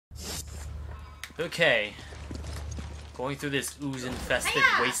Okay. Going through this ooze-infested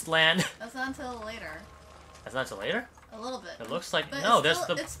wasteland. That's not until later. That's not until later? A little bit. It looks like... But no, it's there's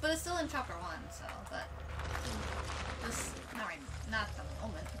still, the... but it's still in chapter 1, so... But... This... Not the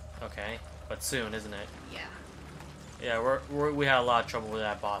moment. Okay. But soon, isn't it? Yeah. Yeah, we had a lot of trouble with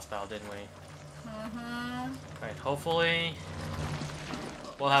that boss battle, didn't we? Alright, hopefully...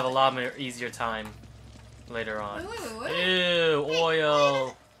 we'll have a lot more easier time later on. Wait. Ew,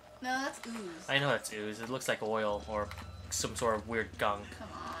 oil! No, that's ooze. I know that's ooze. It looks like oil or some sort of weird gunk. Come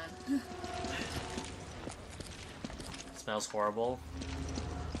on. Smells horrible.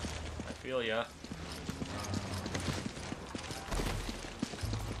 I feel ya.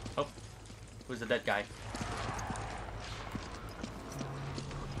 Oh, who's the dead guy?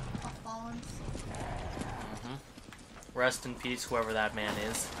 Rest in peace, whoever that man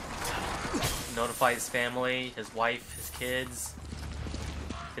is. Notify his family, his wife, his kids,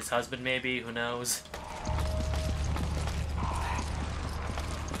 his husband maybe, who knows.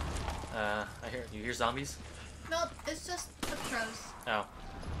 You hear zombies? Nope, it's just patrols. Oh.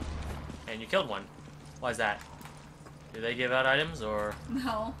 And you killed one. Why is that? Do they give out items, or...?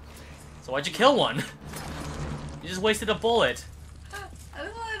 No. So why'd you kill one? You just wasted a bullet. I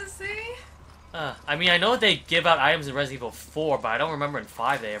just wanted to see. I mean, I know they give out items in Resident Evil 4, but I don't remember in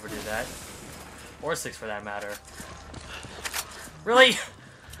 5 they ever do that. Or 6 for that matter. Really?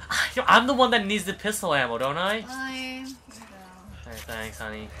 I'm the one that needs the pistol ammo, don't I? Fine. Alright, thanks,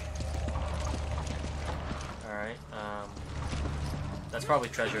 honey. Alright, that's probably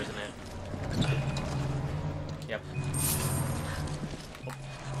treasure, isn't it? Yep. Oh.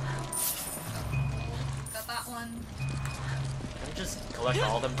 Got that one. Can we just collect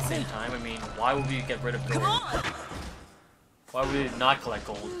all of them at the same time? I mean, why would we get rid of gold? Why would we not collect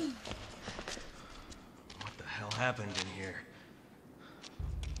gold? What the hell happened in here?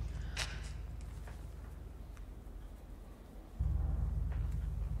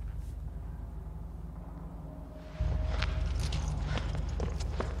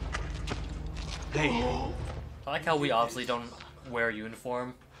 Hey! I like how we obviously don't wear a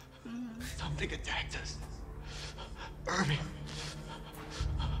uniform. Something attacked us. Irving.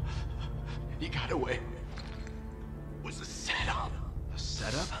 He got away. It was a setup. A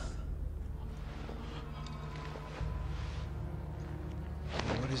setup?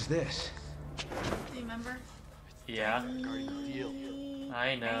 What is this? Do you remember? Yeah. Guardian deal.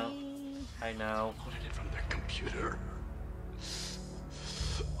 I know. I know. Loaded it from their computer.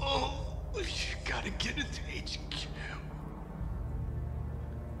 Oh, you gotta get it to HQ.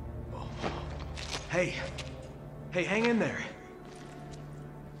 Oh. Hey. Hey, hang in there.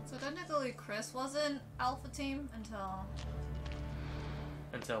 So technically Chris wasn't Alpha Team until...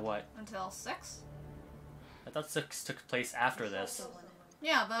 Until what? Until 6? I thought 6 took place after this.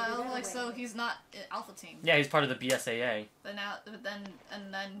 Yeah, but like, so he's not Alpha Team. Yeah, he's part of the BSAA. But now,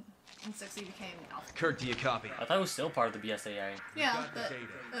 and then in 6 he became Alpha. Kurt, do you copy? I thought it was still part of the BSAA. Yeah, but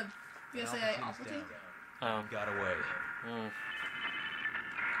BSAA Alpha Team. Oh. Got away. Mm.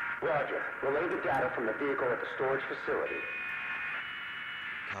 Roger. Relay the data from the vehicle at the storage facility.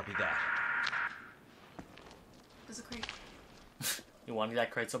 Copy that. There's a crate. You wanted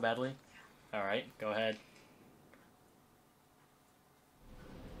that crate so badly? Alright, go ahead.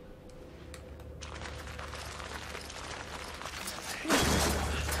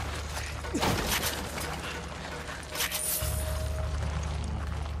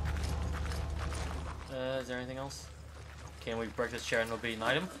 Is there anything else? Can we break this chair and it'll be an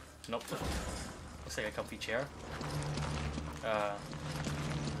item? Nope. Looks like a comfy chair.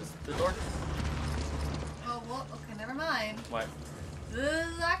 Is the door? Oh, well, okay, never mind. What? This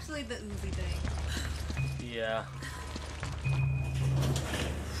is actually the Uzi thing. Yeah.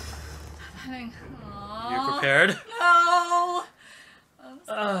 Aww. You prepared? No! I'm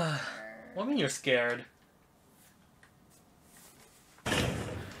scared. What do you mean you're scared?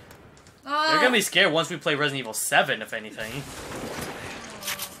 Oh. You're gonna be scared once we play Resident Evil 7, if anything.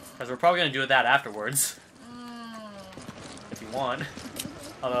 Because we're probably gonna do that afterwards. If you want.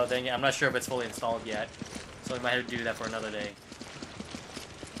 Although, dang it, I'm not sure if it's fully installed yet. So we might have to do that for another day.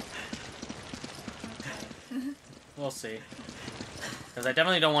 We'll see. Because I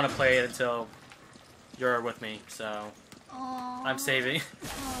definitely don't want to play it until you're with me, so... Aww. I'm saving.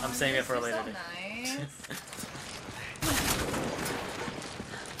 Aww, I'm saving it for a later so day. Nice.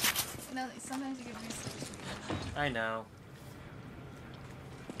 You know, sometimes you get research. I know.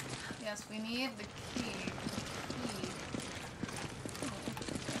 Yes, we need the key.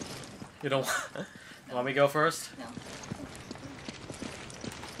 You don't want me to go first? No.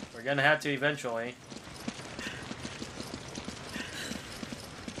 We're gonna have to eventually.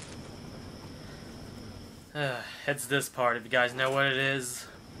 It's this part, if you guys know what it is.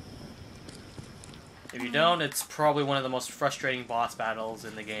 If you don't, it's probably one of the most frustrating boss battles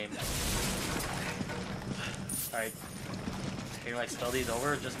in the game. Alright. Can you like spell these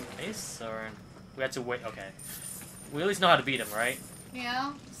over just in case? Or we have to wait? Okay. We at least know how to beat him, right?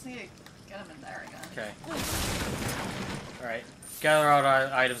 Yeah, just need to get him in there again. Okay. Alright. Gather out our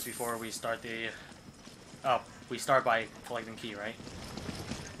items before we start the... Oh, we start by collecting key, right?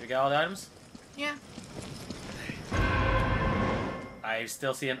 You got all the items? Yeah. I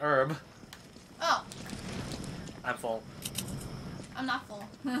still see an herb. Oh, I'm full. I'm not full.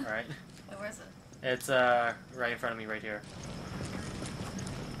 Alright. Wait, where is it? It's right in front of me right here.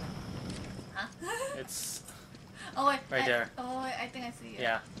 Huh? It's Oh wait. right there. Oh wait, I think I see it.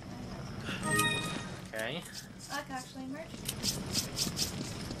 Yeah. Okay. I can actually merge.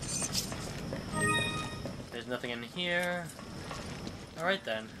 There's nothing in here. Alright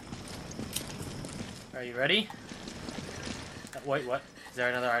then. Are you ready? Wait, what? Is there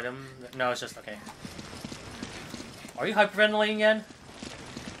another item? No, it's just okay. Are you hyperventilating again?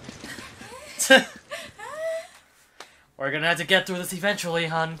 We're gonna have to get through this eventually,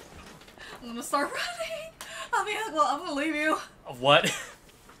 hon. I'm gonna start running. I'm gonna leave you. What?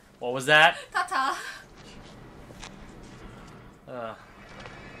 What was that? Ta-ta.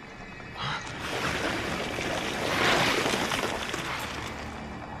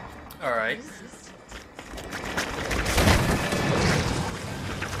 Alright.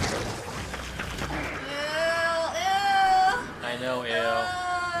 I know, ew.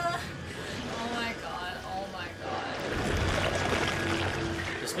 Oh my god, oh my god.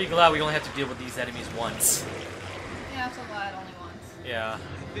 Just be glad we only have to deal with these enemies once. Yeah, I'm so glad only once. Yeah.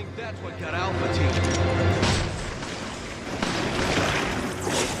 I think that's what got Alpha Team.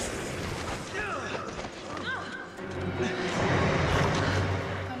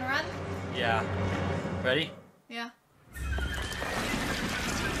 Time to run? Yeah. Ready? Yeah.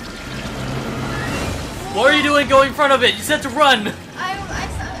 What are you doing going in front of it? You said to run! I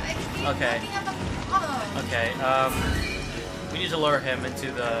keep Okay. looking at the bottom. Okay, we need to lure him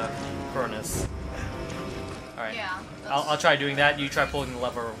into the furnace. Alright. Yeah. I'll try doing that. You try pulling the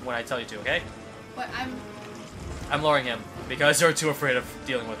lever when I tell you to, okay? But I'm luring him because you're too afraid of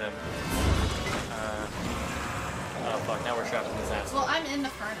dealing with him. Oh fuck, now we're trapped in this ass. well, I'm in the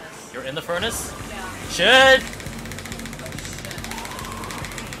furnace. You're in the furnace? Yeah. Shit!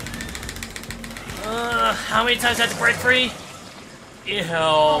 Oh How many times do I have to break free? Ew,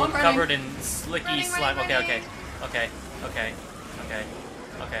 I'm running. covered in slicky Running, slime. running, Okay.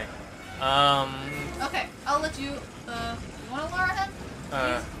 Okay, I'll let you. You wanna lure him?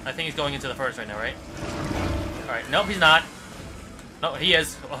 I think he's going into the furnace right now, right? Alright, nope, he's not. No, he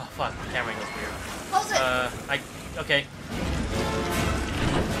is. Oh, fuck, the camera angle's weird. Close it. Okay.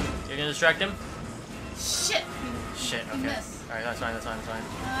 You're gonna distract him? Shit. Shit, You okay. missed. Alright, that's fine.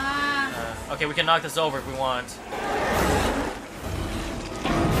 Ah. Okay, we can knock this over if we want.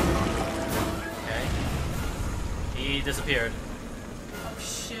 Okay. He disappeared. Oh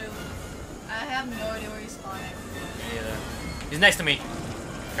shoot. I have no idea where he's spawning. Me neither. He's next to me.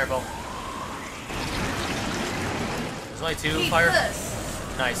 Careful. There's only two Eat fire.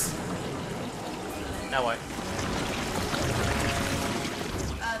 this. Nice. Now what?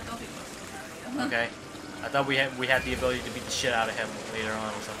 Don't be close to him. Okay. I thought we had the ability to beat the shit out of him later on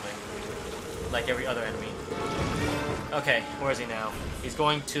or something. Like every other enemy. Okay, where is he now? He's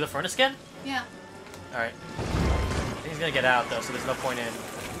going to the furnace again? Yeah. Alright. I think he's gonna get out though, so there's no point in...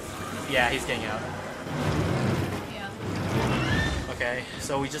 Yeah, he's getting out. Yeah. Okay,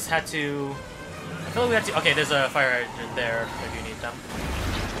 so we just had to... I feel like we had to... Okay, there's a fire hydrant there if you need them.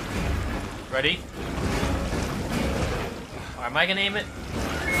 Ready? Or am I gonna aim it?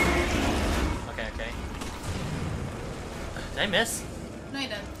 Okay. Did I miss? No, you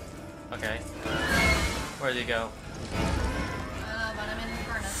didn't. Okay. Where did he go? But I'm in the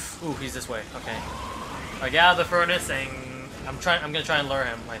furnace. Ooh, he's this way. Okay. I get out of the furnace and I'm gonna try and lure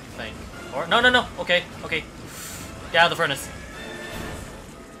him, I think. Or no. Okay. Get out of the furnace.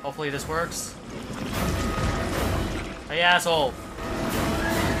 Hopefully this works. Hey asshole.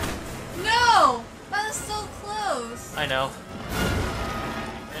 No! That is so close. I know.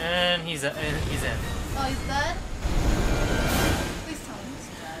 And he's in. Oh, he's dead? Please tell me he's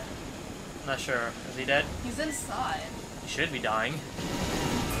dead. Not sure. Is he dead? He's inside. He should be dying.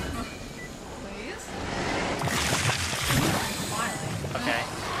 Please? Finally. Okay.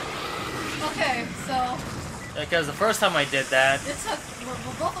 Okay, so Because the first time I did that, it took, well,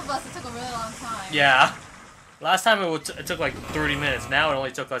 both of us, it took a really long time. yeah. Last time it took like 30 minutes. Now it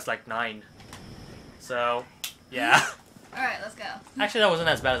only took us like 9. So, yeah. Alright, let's go. Actually, that wasn't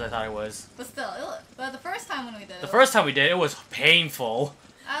as bad as I thought it was. But still, but the first time when we did it... The first time we did it was painful.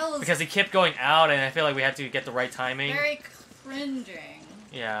 I was Because it kept going out, and I feel like we had to get the right timing. very cringing.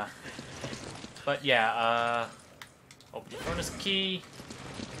 Yeah. But yeah, open the furnace key.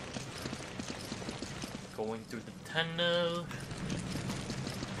 Going through the tunnel.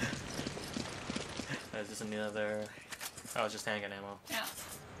 Is this another... Oh, it's just handgun ammo. Yeah.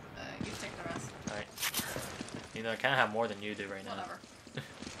 You take the rest. Alright. You know, I kind of have more than you do right now. Whatever.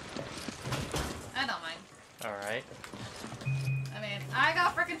 I don't mind. Alright. I mean, I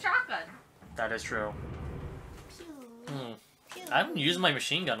got a freaking shotgun. That is true. Pew. Hmm. Pew. I haven't used my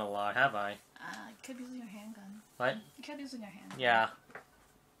machine gun a lot, have I? You could be using your handgun. What? You could be using your handgun. Yeah.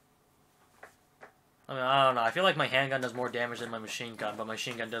 I mean, I don't know. I feel like my handgun does more damage than my machine gun, but my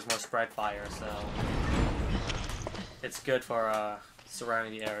machine gun does more spread fire, so... It's good for,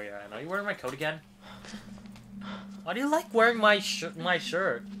 surrounding the area. And are you wearing my coat again? Why do you like wearing my shirt? Why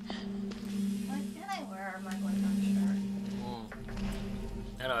can't I wear my boyfriend's shirt?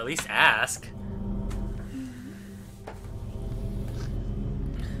 I don't know, at least ask.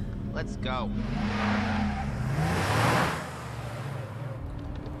 Let's go.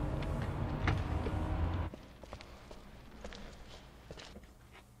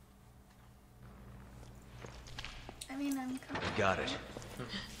 I mean, I'm coming. Got it.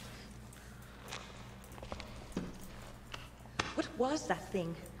 What was that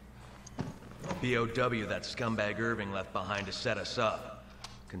thing? BOW that scumbag Irving left behind to set us up.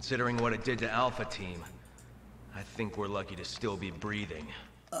 Considering what it did to Alpha Team, I think we're lucky to still be breathing.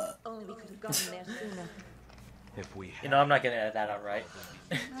 Only we could have gotten there sooner. If we had. You know, I'm not gonna edit that out, right?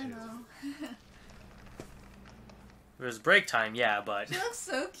 I know. It was break time, yeah, but... She looks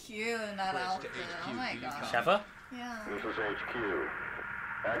so cute in that outfit. Oh my gosh. Sheppa? Yeah. This is HQ.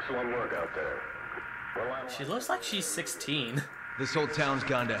 Excellent work out there. Well, She looks like she's 16. This whole town's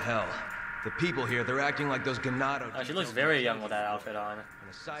gone to hell. The people here, they're acting like those Ganado. She looks very young with that outfit on. And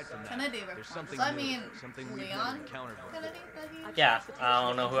aside from that, Kennedy there's response. something So I new, mean, something we've Leon never encountered before. Kennedy? That he... Yeah, I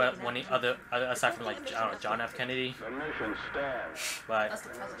don't know who any other aside from like I don't know, John F. Kennedy, the mission stands. but That's the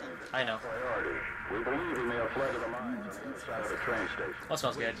president. I know. Priority. We believe he may have fled to the mines on the other side of the train station. Well,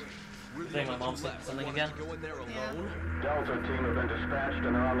 smells good. I think my mom said something again. Go in there Yeah. alone? Delta team have been dispatched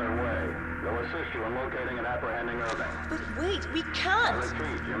and are on their way. They'll assist you in locating and apprehending Irving. But wait, we I can't!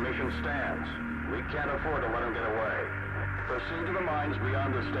 repeat, your mission stands. We can't afford to let him get away. Proceed to the mines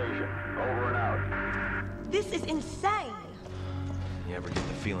beyond the station. Over and out. This is insane! You ever get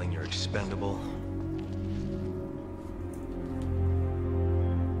the feeling you're expendable?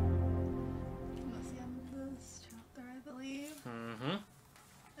 That's the end of this chapter, I believe. Mm-hmm.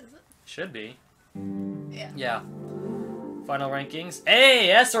 Is it? Should be. Yeah. Yeah. Final rankings.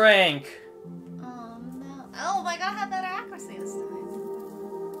 Hey, S rank. Oh no. Oh my god, I had better accuracy this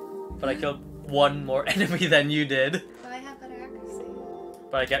time. But I killed one more enemy than you did. But I have better accuracy.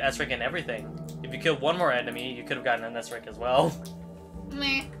 But I got S rank and everything. If you killed one more enemy, you could have gotten an S rank as well.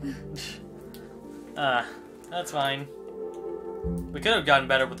 Meh. That's fine. We could have gotten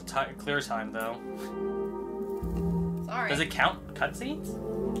better with the clear time, though. Sorry. Does it count cutscenes?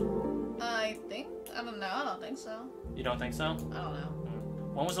 I think. I don't know. I don't think so. You don't think so? I don't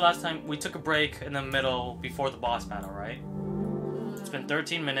know. When was the last time we took a break in the middle before the boss battle, right? It's been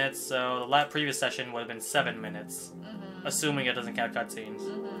 13 minutes, so the previous session would have been 7 minutes. Assuming it doesn't count cutscenes.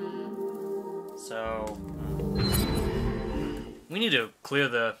 So... we need to clear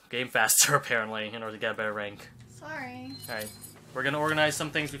the game faster, apparently, in order to get a better rank. Sorry. Alright. We're gonna organize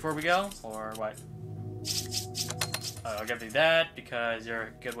some things before we go, or what? I'll give you that, because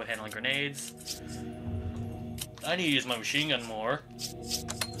you're good with handling grenades. I need to use my machine gun more.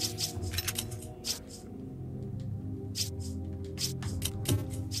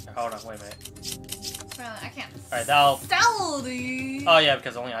 Hold on, wait a minute. I can't. Alright, that'll... Sell these. Oh yeah,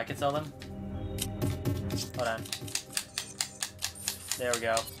 because only I can sell them? Hold on. There we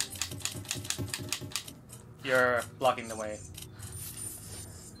go. You're blocking the way.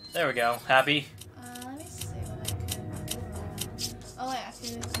 There we go. Happy? Let me see what I can do. Oh wait, I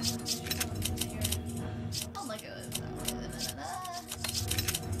see this here. Oh my goodness.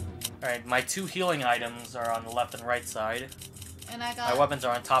 Alright, my 2 healing items are on the left and right side. And I got My weapons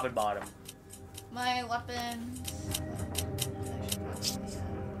are on top and bottom. my weapons.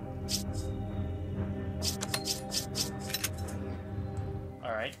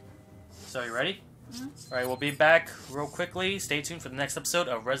 Alright. So, you ready? Alright, we'll be back real quickly. Stay tuned for the next episode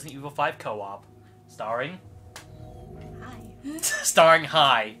of Resident Evil 5 Co-op. Starring... Hi. starring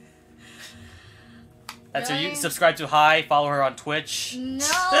Hi. That's her, Really? you subscribe to Hi, follow her on Twitch. No,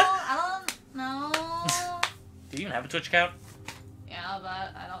 I don't know. Do you even have a Twitch account? Yeah,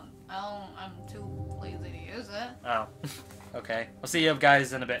 but I'm too lazy to use it. Oh. Okay. I'll see you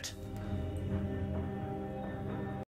guys in a bit.